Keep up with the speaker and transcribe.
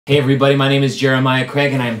Hey everybody, my name is Jeremiah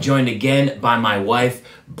Craig and I'm joined again by my wife,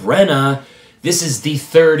 Brenna. This is the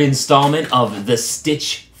third installment of the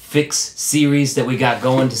Stitch Fix series that we got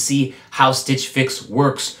going to see how Stitch Fix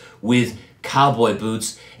works with cowboy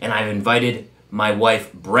boots. And I've invited my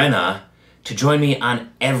wife, Brenna, to join me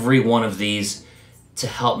on every one of these to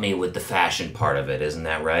help me with the fashion part of it. Isn't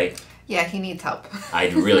that right? Yeah, he needs help. I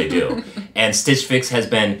really do. And Stitch Fix has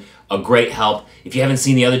been a great help. If you haven't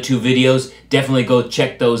seen the other two videos, definitely go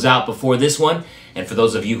check those out before this one. And for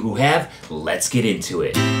those of you who have, let's get into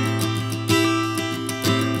it.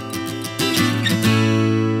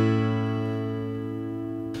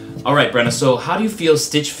 All right, Brenna, so how do you feel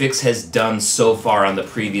Stitch Fix has done so far on the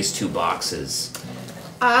previous two boxes?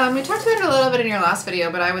 We talked about it a little bit in your last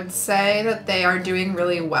video, but I would say that they are doing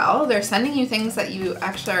really well. They're sending you things that you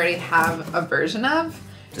actually already have a version of.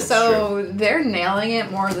 That's so true. They're nailing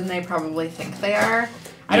it more than they probably think they are.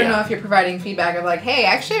 I don't know if you're providing feedback of like, hey,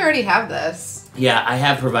 actually I already have this. Yeah, I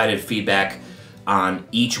have provided feedback on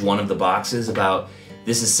each one of the boxes about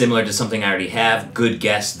this is similar to something I already have. Good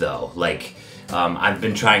guess though. Like, I've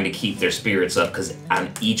been trying to keep their spirits up because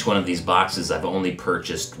on each one of these boxes I've only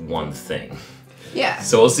purchased one thing. Yeah.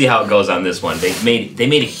 So we'll see how it goes on this one. They made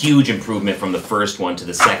a huge improvement from the first one to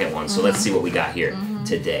the second one. So let's see what we got here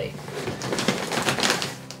today.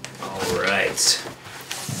 All right.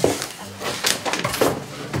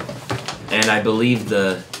 And I believe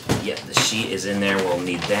the sheet is in there. We'll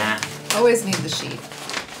need that. Always need the sheet.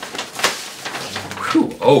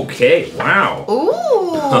 Whew, okay, wow. Ooh.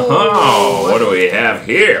 Oh, what do we have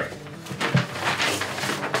here?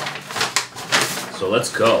 So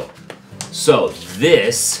let's go. So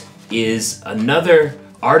this is another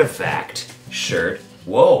artifact shirt.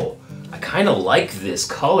 Whoa, I kind of like this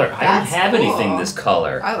color. I don't have anything this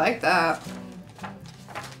color. I like that.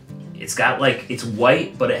 It's got like, it's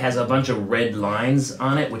white, but it has a bunch of red lines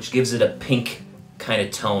on it, which gives it a pink kind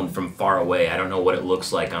of tone from far away. I don't know what it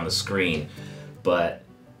looks like on the screen, but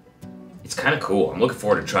it's kind of cool. I'm looking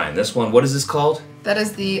forward to trying this one. What is this called? That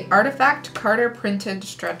is the Artifact Carter Printed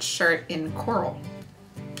Stretch Shirt in Coral.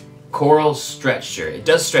 Coral stretch shirt. It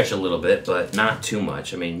does stretch a little bit, but not too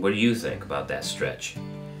much. I mean, what do you think about that stretch? I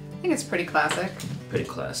think it's pretty classic. Pretty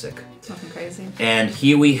classic. Nothing crazy. And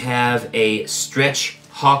here we have a stretch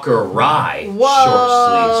Hawker Rye Whoa. short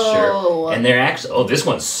sleeve shirt. And they're actually, oh, this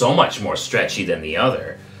one's so much more stretchy than the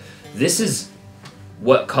other. This is,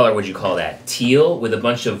 what color would you call that? Teal with a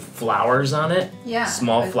bunch of flowers on it? Yeah.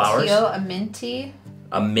 Small a flowers. Teal, a minty.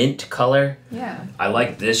 A mint color. Yeah. I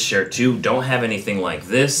like this shirt too. Don't have anything like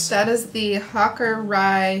this. That is the Hawker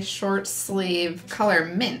Rye short sleeve color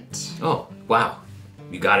mint. Oh, wow.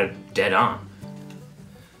 You got it dead on.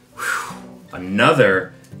 Whew.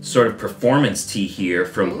 Another sort of performance tee here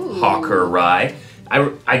from Hawker Rye.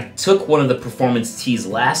 I took one of the performance tees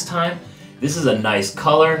last time. This is a nice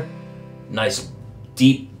color, nice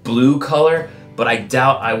deep blue color, but I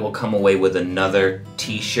doubt I will come away with another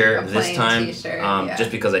t-shirt this time. Yeah. Just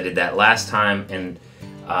because I did that last time, and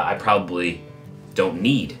I probably don't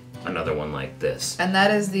need another one like this. And that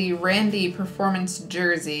is the Randy performance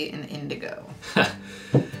jersey in indigo.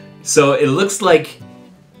 So it looks like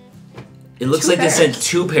they sent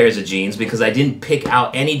two pairs of jeans because I didn't pick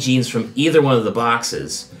out any jeans from either one of the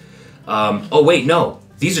boxes. Oh wait, no,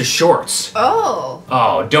 these are shorts. Oh.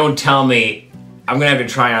 Oh, don't tell me I'm gonna have to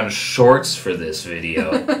try on shorts for this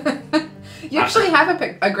video. You actually have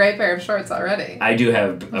a gray pair of shorts already. I do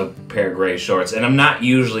have a pair of gray shorts, and I'm not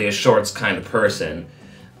usually a shorts kind of person.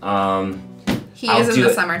 He is in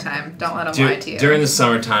the summertime. Don't let him lie to you. During the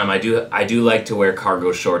summertime, I do like to wear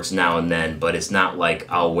cargo shorts now and then, but it's not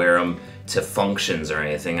like I'll wear them to functions or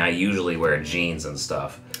anything. I usually wear jeans and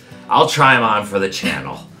stuff. I'll try them on for the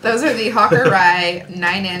channel. Those are the Hawker Rye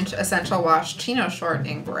 9-inch Essential Wash Chino Short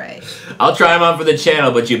in gray. I'll try them on for the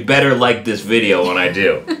channel, but you better like this video when I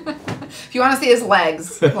do. If you want to see his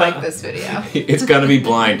legs, like this video. It's gonna be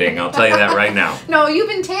blinding, I'll tell you that right now. No, you've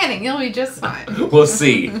been tanning. You'll be just fine. We'll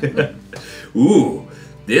see. Ooh,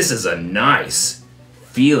 this is a nice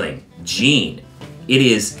feeling jean. It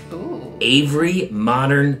is Avery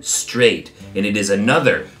Modern Straight, and it is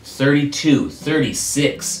another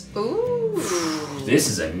 32-36. Ooh. This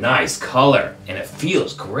is a nice color, and it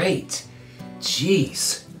feels great.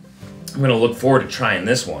 Jeez. I'm gonna look forward to trying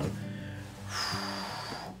this one.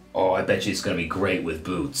 Oh, I bet you it's gonna be great with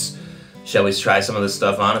boots. Shall we try some of this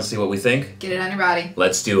stuff on and see what we think? Get it on your body.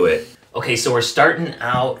 Let's do it. Okay, so we're starting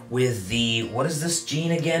out with the, what is this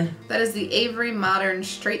jean again? That is the Avery Modern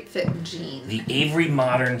Straight Fit jean. The Avery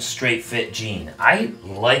Modern Straight Fit jean. I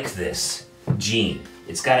like this jean.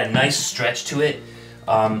 It's got a nice stretch to it,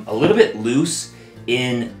 a little bit loose.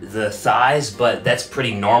 in the thighs, but that's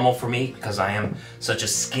pretty normal for me because I am such a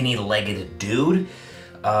skinny-legged dude.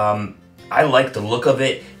 I like the look of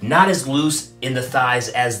it. Not as loose in the thighs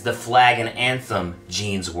as the Flag and Anthem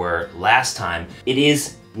jeans were last time. It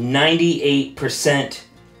is 98%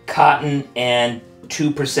 cotton and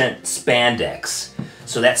 2% spandex.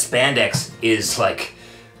 So that spandex is like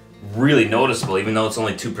really noticeable, even though it's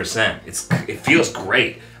only 2%. It feels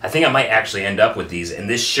great. I think I might actually end up with these. And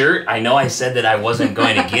this shirt, I know I said that I wasn't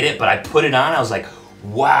going to get it, but I put it on, I was like,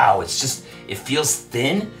 wow, it feels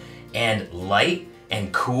thin and light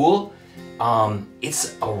and cool.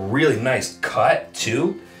 It's a really nice cut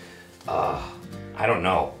too. I don't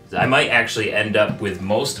know. I might actually end up with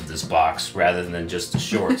most of this box rather than just the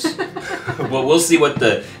shorts. Well, we'll see what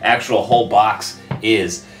the actual whole box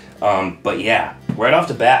is. But yeah, right off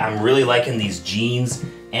the bat, I'm really liking these jeans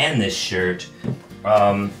and this shirt.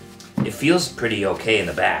 It feels pretty okay in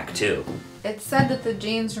the back too. It said that the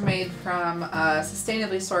jeans were made from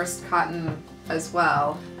sustainably sourced cotton as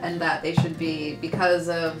well, and that they should be, because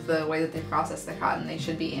of the way that they process the cotton, they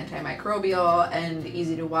should be antimicrobial and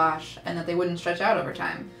easy to wash, and that they wouldn't stretch out over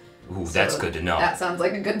time. Ooh, so that's good to know. That sounds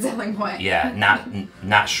like a good selling point. Yeah,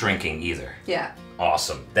 not shrinking either. Yeah.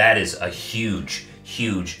 Awesome. That is a huge,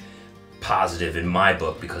 huge positive in my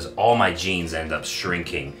book because all my jeans end up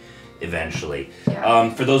shrinking eventually. Yeah.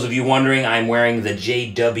 For those of you wondering, I'm wearing the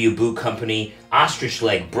JW Boot Company ostrich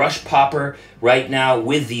leg brush popper right now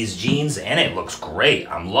with these jeans, and it looks great.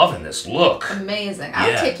 I'm loving this look. Amazing. I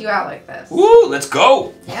would take you out like this. Woo, let's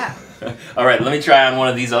go. Yeah. All right, let me try on one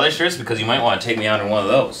of these other shirts because you might want to take me out in one of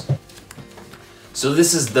those. So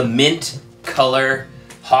this is the mint color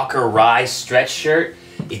Hawker Rye stretch shirt.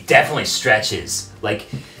 It definitely stretches. Like,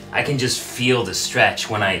 I can just feel the stretch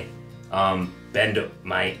when I bend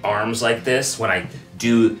my arms like this, when I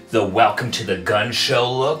do the welcome to the gun show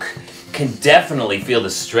look. Can definitely feel the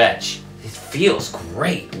stretch. It feels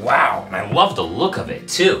great. Wow, and I love the look of it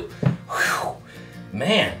too. Whew.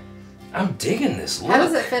 Man, I'm digging this look. How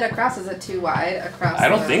does it fit across? Is it too wide across? I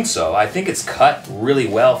don't think so. I think it's cut really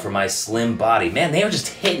well for my slim body. Man, they are just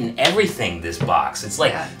hitting everything, this box. It's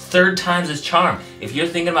like third time's its charm. If you're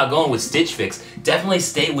thinking about going with Stitch Fix, definitely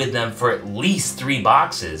stay with them for at least 3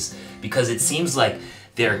 boxes because it seems like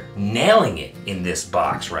they're nailing it in this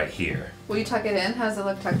box right here. Will you tuck it in? How does it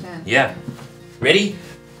look tucked in? Yeah. Ready?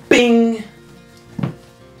 Bing!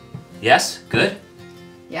 Yes? Good?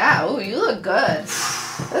 Yeah, oh, you look good.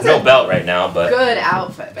 No belt right now, but... Good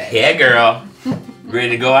outfit, babe. Yeah, girl. Ready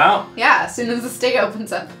to go out? Yeah, as soon as the state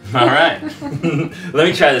opens up. All right. Let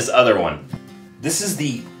me try this other one. This is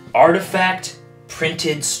the Artifact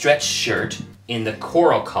printed stretch shirt in the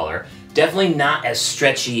coral color. Definitely not as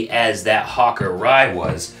stretchy as that Hawker Rye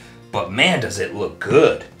was, but man, does it look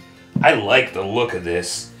good. I like the look of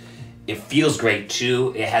this. It feels great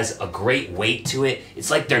too. It has a great weight to it. It's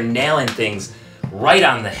like they're nailing things right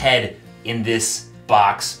on the head in this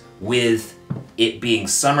box with it being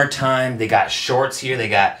summertime. They got shorts here. They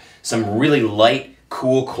got some really light,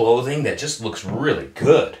 cool clothing that just looks really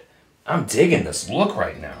good. I'm digging this look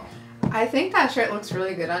right now. I think that shirt looks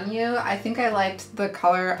really good on you. I think I liked the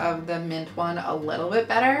color of the mint one a little bit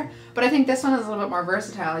better, but I think this one is a little bit more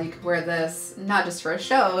versatile. You could wear this not just for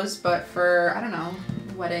shows, but for, I don't know,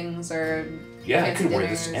 weddings or yeah, I could wear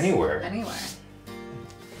this anywhere. Anywhere.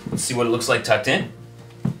 Let's see what it looks like tucked in.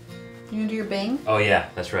 You gonna do your bing? Oh yeah,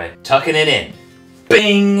 that's right. Tucking it in.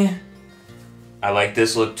 Bing! I like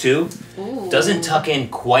this look too. Ooh. Doesn't tuck in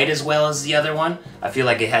quite as well as the other one. I feel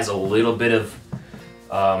like it has a little bit of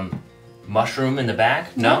mushroom in the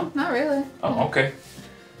back. No? Not really. Oh, okay.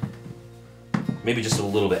 Maybe just a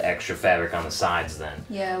little bit extra fabric on the sides then.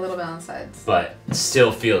 Yeah, a little bit on the sides. But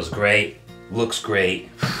still feels great. Looks great.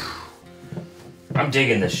 I'm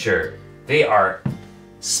digging this shirt. They are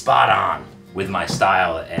spot on with my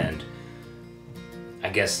style and I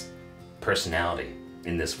guess personality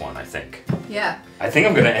in this one, I think. Yeah. I think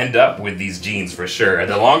I'm gonna end up with these jeans for sure.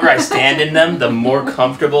 The longer I stand in them, the more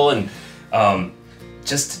comfortable and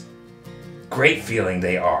just great feeling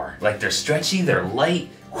they are. Like they're stretchy, they're light.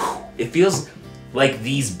 Whew. It feels like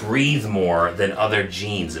these breathe more than other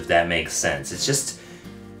jeans, if that makes sense. It's just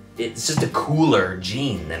a cooler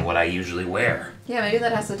jean than what I usually wear. Yeah, maybe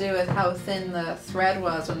that has to do with how thin the thread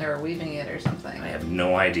was when they were weaving it or something. I have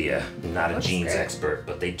no idea. I'm not a jeans great. expert,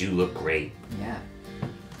 but they do look great. Yeah.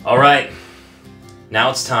 All right. Now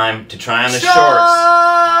it's time to try on the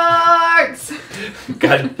shorts.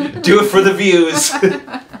 Gotta do it for the views. Are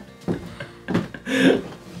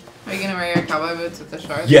you gonna wear your cowboy boots with the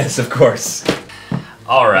shorts? Yes, of course.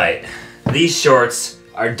 All right. These shorts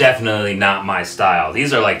are definitely not my style.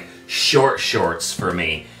 These are like short shorts for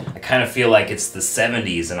me. I kind of feel like it's the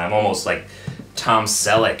 70s and I'm almost like Tom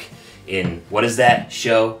Selleck in, what is that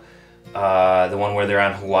show? The one where they're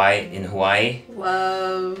on Hawaii?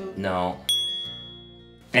 Love. No.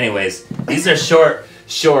 Anyways, these are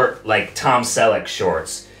short, like Tom Selleck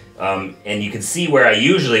shorts. And you can see where I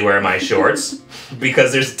usually wear my shorts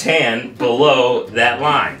because there's tan below that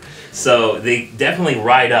line. So they definitely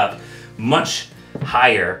ride up much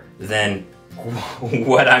higher than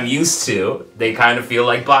what I'm used to. They kind of feel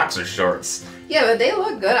like boxer shorts. Yeah, but they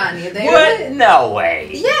look good on you. They What? Really, no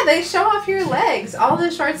way. yeah, they show off your legs. All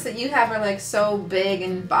the shorts that you have are like so big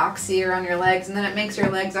and boxy around your legs, and then it makes your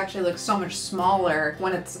legs actually look so much smaller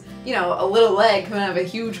when it's, you know, a little leg coming out of a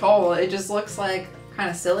huge hole. It just looks like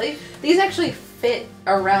kind of silly. These actually fit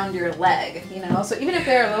around your leg, you know, so even if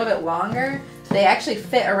they're a little bit longer, they actually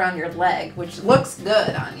fit around your leg, which looks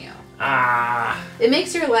good on you. It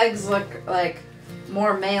makes your legs look like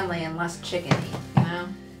more manly and less chickeny, you know?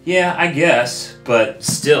 Yeah, I guess, but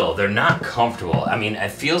still, they're not comfortable. I mean, it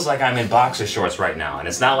feels like I'm in boxer shorts right now, and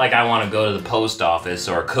it's not like I want to go to the post office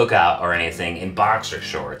or a cookout or anything in boxer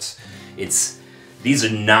shorts. These are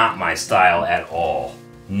not my style at all.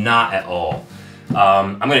 Not at all.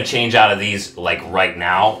 I'm going to change out of these like right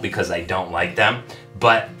now because I don't like them,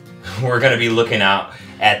 but we're going to be looking out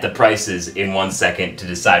at the prices in 1 second to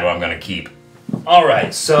decide what I'm going to keep.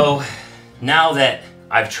 Alright, so now that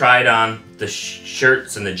I've tried on the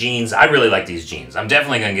shirts and the jeans, I really like these jeans. I'm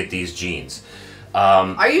definitely going to get these jeans.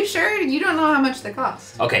 Are you sure? You don't know how much they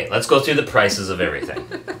cost. Okay, let's go through the prices of everything.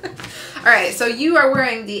 Alright, so you are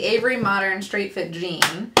wearing the Avery Modern Straight Fit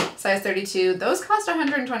Jean, size 32. Those cost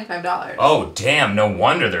 $125. Oh, damn, no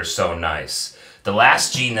wonder they're so nice. The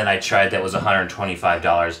last jean that I tried that was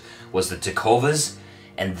 $125 was the Tecovas,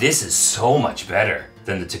 and this is so much better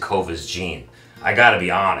than the Tecovas jean. I gotta be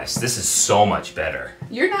honest, this is so much better.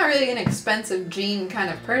 You're not really an expensive jean kind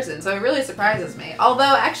of person, so it really surprises me.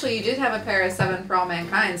 Although, actually, you did have a pair of 7 for All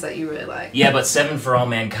Mankind's that you really like. Yeah, but 7 for All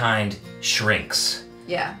Mankind shrinks.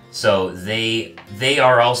 Yeah. So they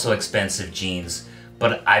are also expensive jeans,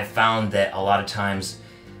 but I've found that a lot of times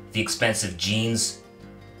the expensive jeans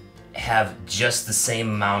have just the same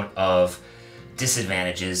amount of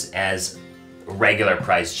disadvantages as regular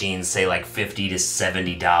price jeans, say like $50 to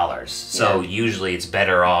 $70. So usually it's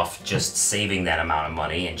better off just saving that amount of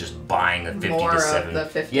money and just buying the 50 More to of 70. the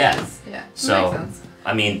 50s. Yeah. So Makes sense.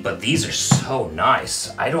 I mean, but these are so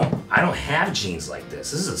nice. I don't have jeans like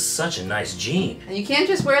this. This is such a nice jean. And you can't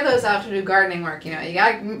just wear those out to do gardening work, you know. You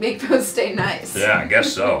gotta make those stay nice. Yeah, I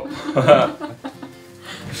guess so.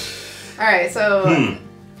 Alright, so...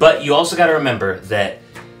 But you also got to remember that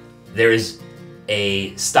there is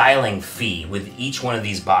a styling fee with each one of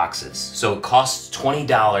these boxes. So it costs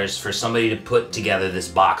 $20 for somebody to put together this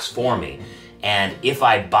box for me. And if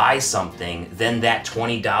I buy something, then that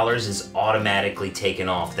 $20 is automatically taken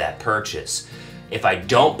off that purchase. If I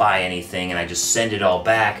don't buy anything and I just send it all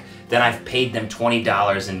back, then I've paid them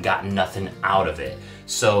 $20 and gotten nothing out of it.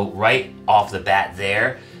 So right off the bat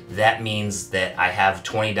there, that means that I have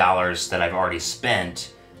 $20 that I've already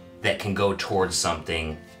spent that can go towards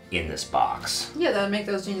something in this box. Yeah, that would make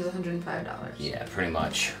those jeans $105. Yeah, pretty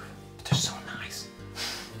much. But they're so nice.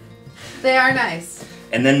 They are nice.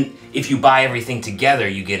 And then if you buy everything together,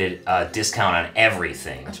 you get a discount on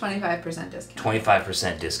everything. A 25% discount.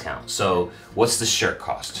 25% discount. So what's the shirt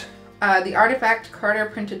cost? The Artifact Carter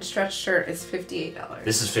printed stretch shirt is $58.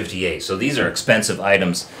 This is $58. So these are expensive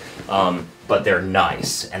items, but they're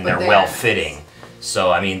nice and they're they're well-fitting. nice.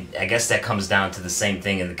 So, I mean, I guess that comes down to the same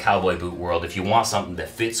thing in the cowboy boot world. If you want something that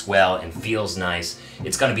fits well and feels nice,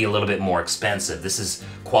 it's going to be a little bit more expensive. This is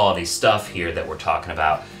quality stuff here that we're talking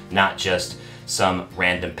about, not just some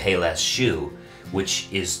random Payless shoe, which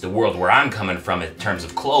is the world where I'm coming from in terms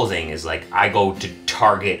of clothing. Is like I go to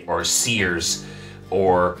Target or Sears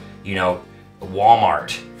or, you know,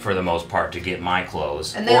 Walmart for the most part to get my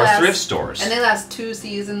clothes, or thrift stores. And they last 2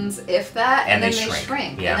 seasons, if that, and then they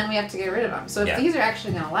shrink. Yeah. And then we have to get rid of them. So if these are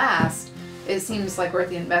actually going to last, it seems like worth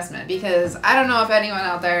the investment, because I don't know if anyone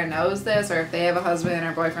out there knows this or if they have a husband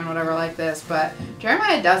or boyfriend, whatever like this, but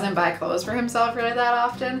Jeremiah doesn't buy clothes for himself really that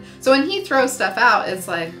often. So when he throws stuff out, it's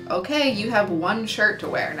like, okay, you have 1 shirt to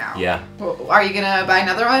wear now. Yeah. Well, are you going to buy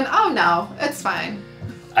another one? Oh, no, it's fine.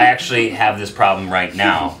 I actually have this problem right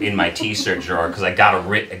now in my t-shirt drawer because I got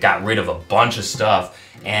rid of a bunch of stuff,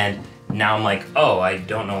 and now I'm like, oh, I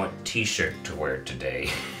don't know what t-shirt to wear today.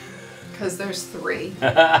 Because there's 3.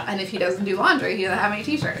 And if he doesn't do laundry, he doesn't have any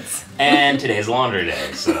t-shirts. And today's laundry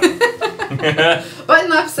day, so.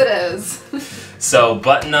 Button-ups it is. So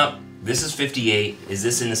button up this is $58. Is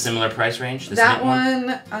this in the similar price range? This that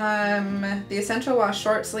mint one, the Essential Wash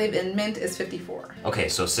short sleeve in mint is $54. Okay,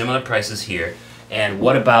 so similar prices here. And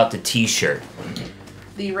what about the t-shirt?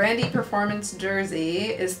 The Randy Performance jersey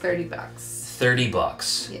is $30.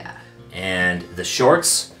 $30. Yeah. And the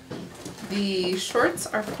shorts? The shorts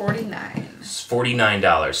are $49. It's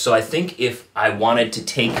 $49. So I think if I wanted to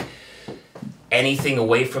take anything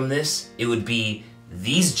away from this, it would be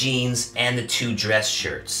these jeans and the 2 dress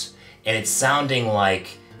shirts. And it's sounding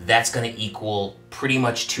like that's going to equal pretty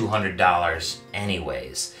much $200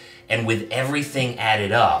 anyways. And with everything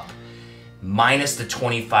added up, minus the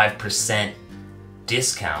 25%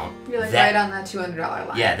 discount, you're like right on that $200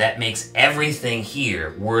 line. Yeah, that makes everything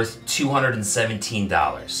here worth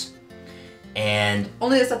 $217. And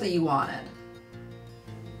only the stuff that you wanted.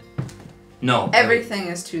 No. Everything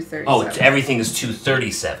is $237. Oh, everything is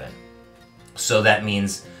 $237. So that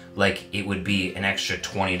means like it would be an extra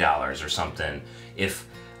 $20 or something if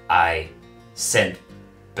I sent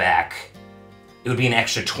back. It would be an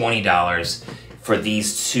extra $20 for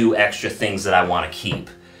these 2 extra things that I want to keep,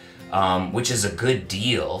 which is a good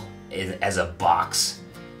deal as a box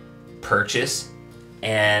purchase.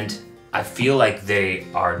 And I feel like they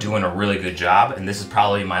are doing a really good job, and this is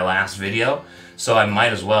probably my last video, so I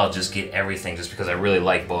might as well just get everything just because I really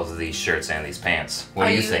like both of these shirts and these pants. What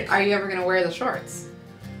do you think? Are you ever going to wear the shorts?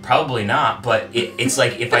 Probably not, but it's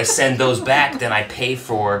like if I send those back, then I pay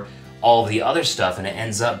for all the other stuff, and it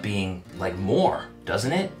ends up being like more,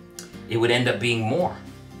 doesn't it? It would end up being more.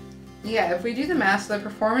 Yeah, if we do the math, so the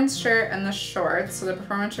performance shirt and the shorts, so the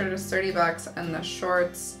performance shirt is $30 and the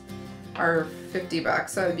shorts are $50,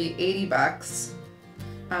 so it would be $80.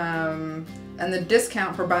 And the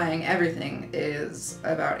discount for buying everything is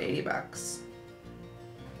about $80.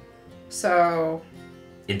 So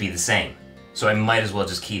it'd be the same. So I might as well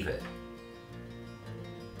just keep it.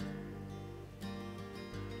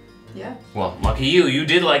 Yeah. Well, lucky you. You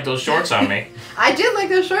did like those shorts on me. I did like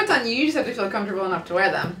those shorts on you. You just have to feel comfortable enough to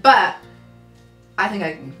wear them. But I think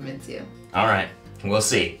I can convince you. All right. We'll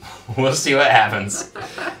see. We'll see what happens.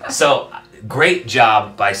 So, great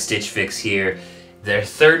job by Stitch Fix here. Their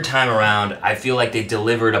 3rd time around, I feel like they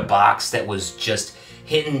delivered a box that was just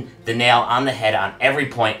hitting the nail on the head on every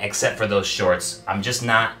point except for those shorts. I'm just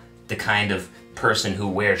not the kind of person who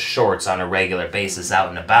wears shorts on a regular basis out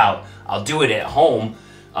and about. I'll do it at home,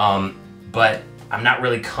 but I'm not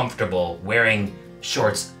really comfortable wearing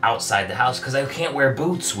shorts outside the house because I can't wear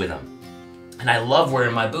boots with them. And I love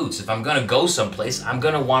wearing my boots. If I'm gonna go someplace, I'm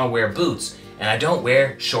gonna wanna wear boots. And I don't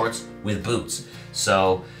wear shorts with boots.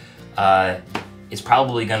 So it's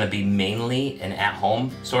probably gonna be mainly an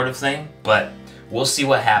at-home sort of thing, but we'll see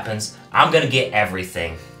what happens. I'm gonna get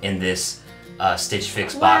everything in this Stitch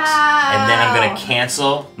Fix box. Wow. And then I'm gonna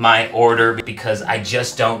cancel my order because I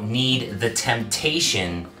just don't need the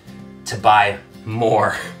temptation to buy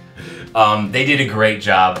more. They did a great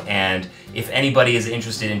job, and if anybody is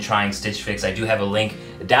interested in trying Stitch Fix, I do have a link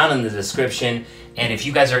down in the description. And if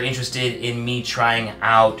you guys are interested in me trying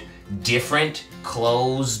out different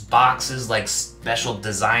clothes boxes, like special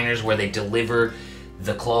designers where they deliver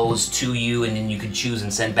the clothes to you and then you can choose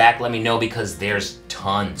and send back, let me know because there's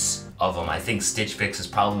tons of them. I think Stitch Fix is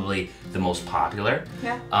probably the most popular.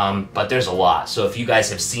 Yeah. But there's a lot. So if you guys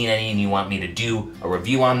have seen any and you want me to do a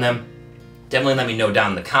review on them, definitely let me know down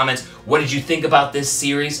in the comments. What did you think about this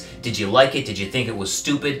series? Did you like it? Did you think it was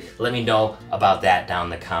stupid? Let me know about that down in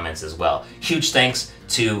the comments as well. Huge thanks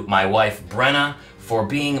to my wife, Brenna, for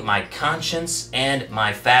being my conscience and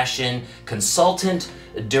my fashion consultant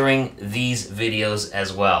during these videos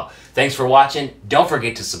as well. Thanks for watching. Don't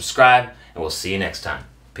forget to subscribe, and we'll see you next time.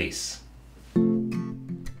 Peace.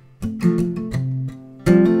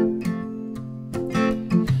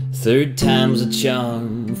 Third time's a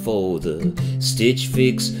charm for the Stitch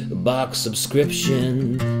Fix box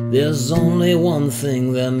subscription. There's only one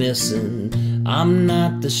thing they're missing. I'm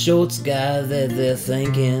not the shorts guy that they're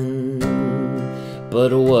thinking.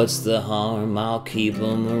 But what's the harm? I'll keep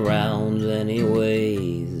them around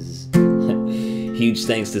anyways. Huge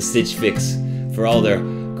thanks to Stitch Fix for all their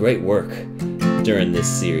great work during this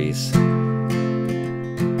series.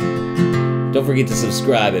 Don't forget to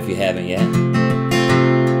subscribe if you haven't yet.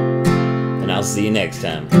 And I'll see you next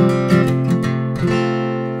time.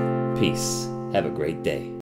 Peace. Have a great day.